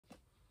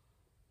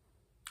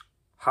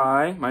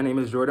Hi, my name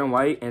is Jordan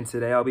White, and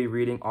today I'll be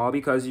reading All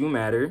Because You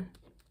Matter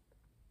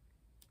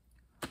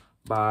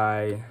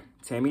by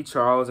Tammy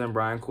Charles and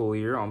Brian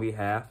Collier on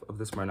behalf of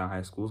the Smyrna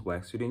High School's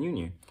Black Student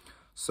Union.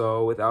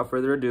 So without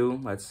further ado,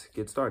 let's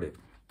get started.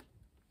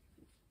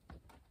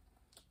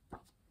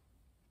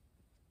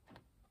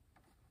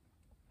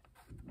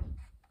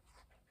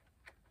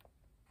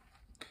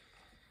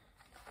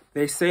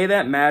 They say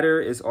that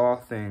matter is all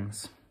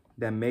things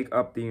that make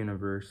up the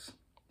universe.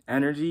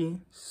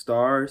 Energy,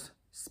 stars,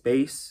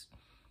 space.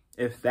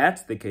 If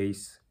that's the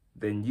case,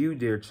 then you,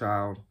 dear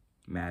child,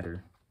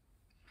 matter.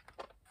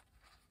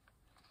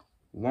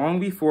 Long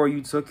before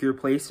you took your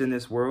place in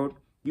this world,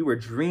 you were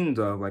dreamed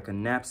of like a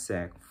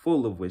knapsack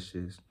full of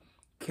wishes,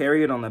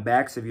 carried on the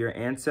backs of your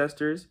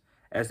ancestors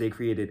as they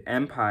created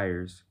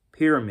empires,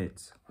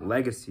 pyramids,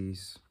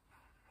 legacies.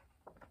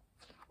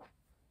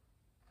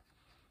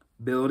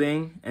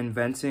 Building,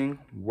 inventing,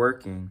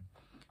 working,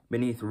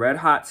 beneath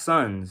red-hot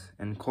suns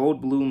and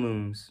cold blue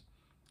moons,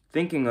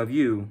 thinking of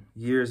you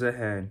years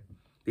ahead,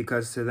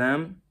 because to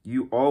them,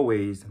 you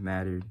always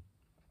mattered.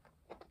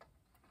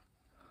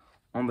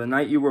 On the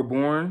night you were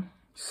born,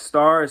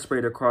 stars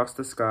sprayed across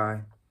the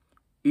sky,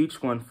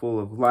 each one full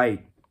of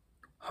light,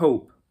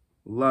 hope,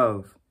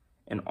 love,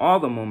 and all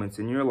the moments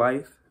in your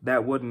life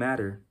that would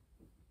matter.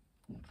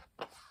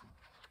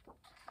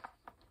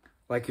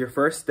 Like your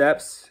first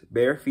steps,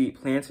 bare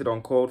feet planted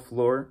on cold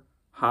floor,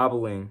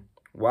 hobbling,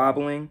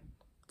 wobbling,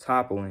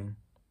 toppling,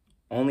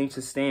 only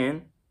to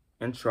stand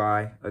and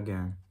try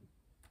again.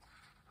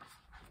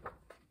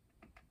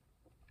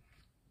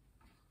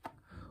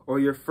 Or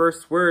your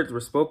first words were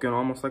spoken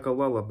almost like a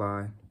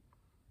lullaby,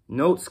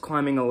 notes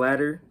climbing a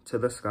ladder to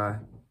the sky.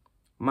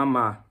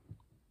 Mama,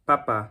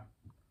 Papa,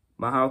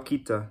 Mahal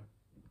Kita.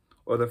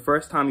 Or the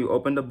first time you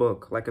opened a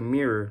book like a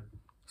mirror,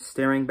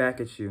 staring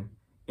back at you,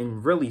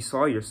 and really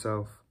saw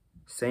yourself.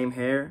 Same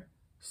hair,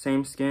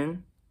 same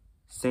skin,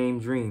 same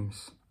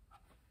dreams.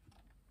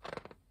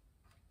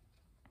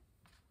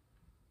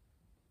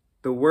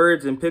 The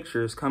words and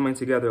pictures coming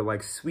together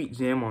like sweet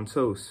jam on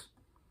toast.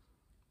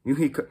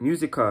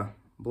 Musica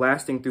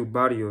blasting through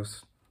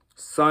barrios,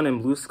 sun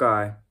and blue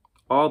sky,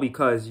 all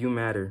because you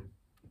matter.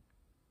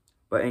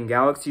 But in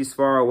galaxies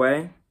far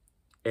away,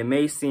 it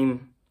may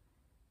seem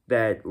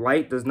that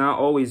light does not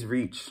always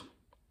reach.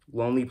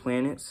 Lonely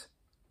planets,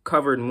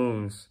 covered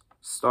moons,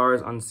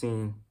 stars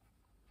unseen,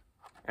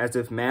 as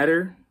if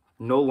matter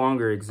no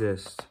longer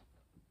exists.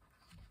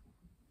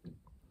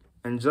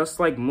 And just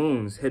like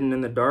moons hidden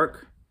in the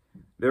dark,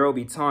 there will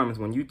be times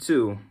when you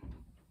too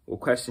will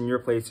question your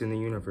place in the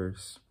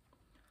universe.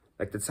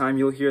 Like the time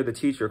you'll hear the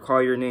teacher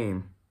call your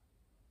name,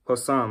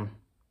 Hossam,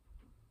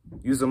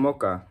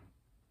 Yuzumoka,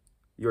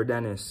 your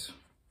Dennis,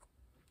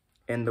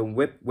 and the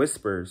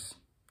whispers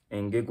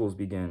and giggles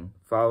begin,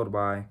 followed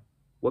by,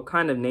 what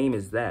kind of name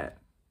is that?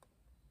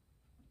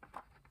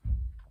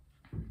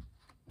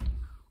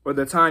 Or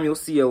the time you'll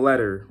see a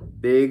letter,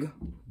 big,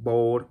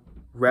 bold,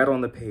 red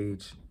on the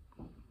page,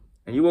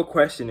 and you will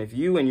question if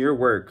you and your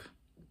work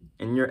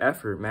and your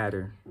effort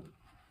matter.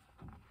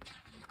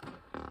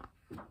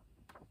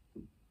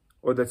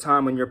 Or the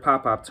time when your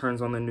pop-up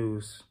turns on the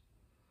news,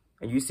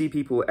 and you see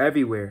people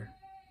everywhere.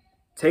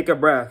 Take a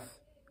breath,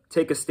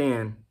 take a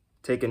stand,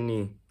 take a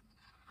knee.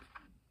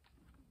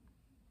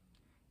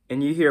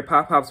 And you hear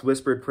pop-pop's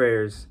whispered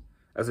prayers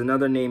as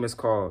another name is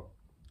called,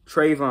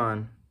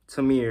 Trayvon,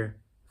 Tamir,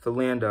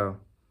 Philando,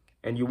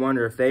 and you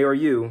wonder if they or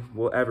you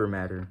will ever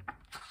matter.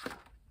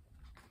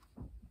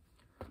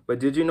 But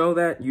did you know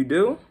that you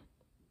do?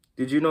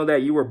 Did you know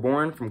that you were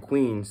born from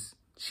queens,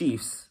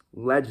 chiefs,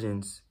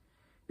 legends?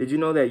 Did you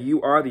know that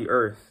you are the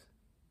earth,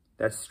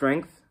 that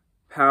strength,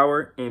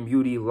 power, and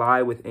beauty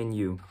lie within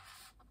you?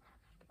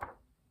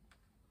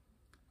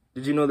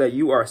 Did you know that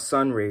you are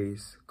sun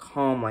rays,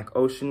 calm like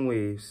ocean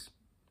waves,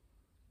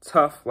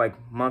 tough like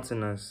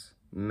mountainous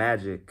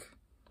magic,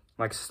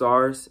 like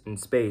stars in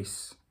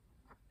space?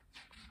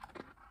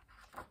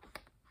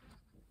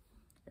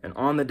 And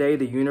on the day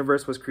the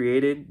universe was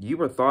created, you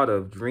were thought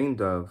of, dreamed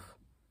of,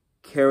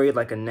 carried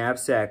like a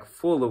knapsack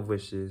full of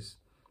wishes,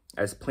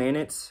 as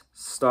planets,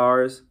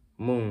 stars,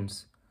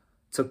 moons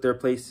took their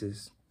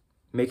places,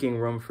 making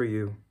room for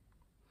you,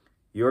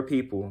 your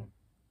people,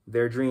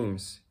 their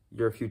dreams,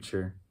 your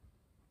future.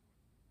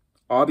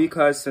 All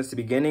because since the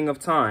beginning of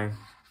time,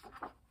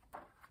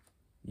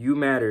 you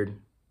mattered,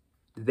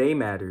 they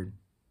mattered,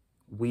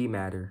 we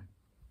matter,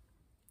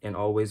 and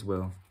always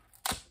will.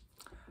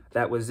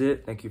 That was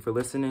it. Thank you for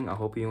listening. I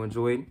hope you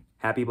enjoyed.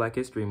 Happy Black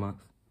History Month.